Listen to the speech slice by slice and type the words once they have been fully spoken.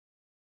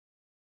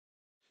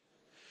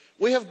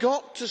We have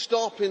got to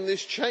stop in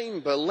this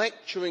chamber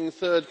lecturing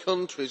third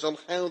countries on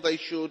how they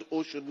should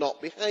or should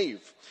not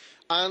behave.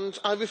 And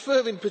I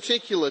refer in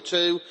particular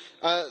to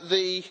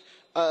the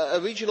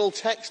original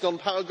text on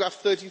paragraph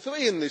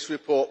 33 in this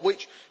report,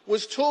 which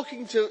was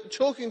talking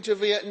to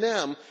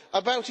Vietnam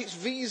about its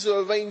visa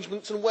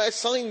arrangements and where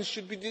signs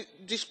should be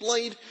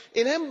displayed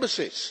in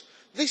embassies.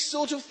 This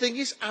sort of thing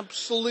is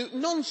absolute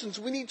nonsense.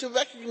 We need to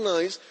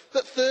recognise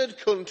that third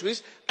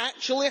countries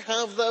actually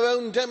have their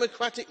own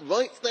democratic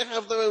rights, they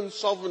have their own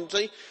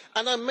sovereignty,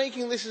 and I'm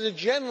making this as a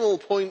general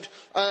point,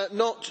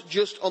 not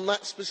just on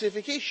that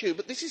specific issue.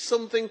 But this is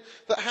something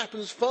that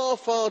happens far,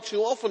 far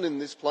too often in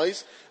this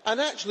place,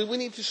 and actually we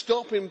need to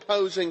stop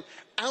imposing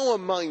our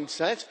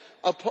mindset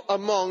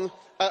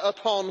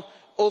upon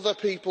other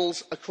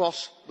peoples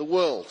across the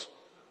world.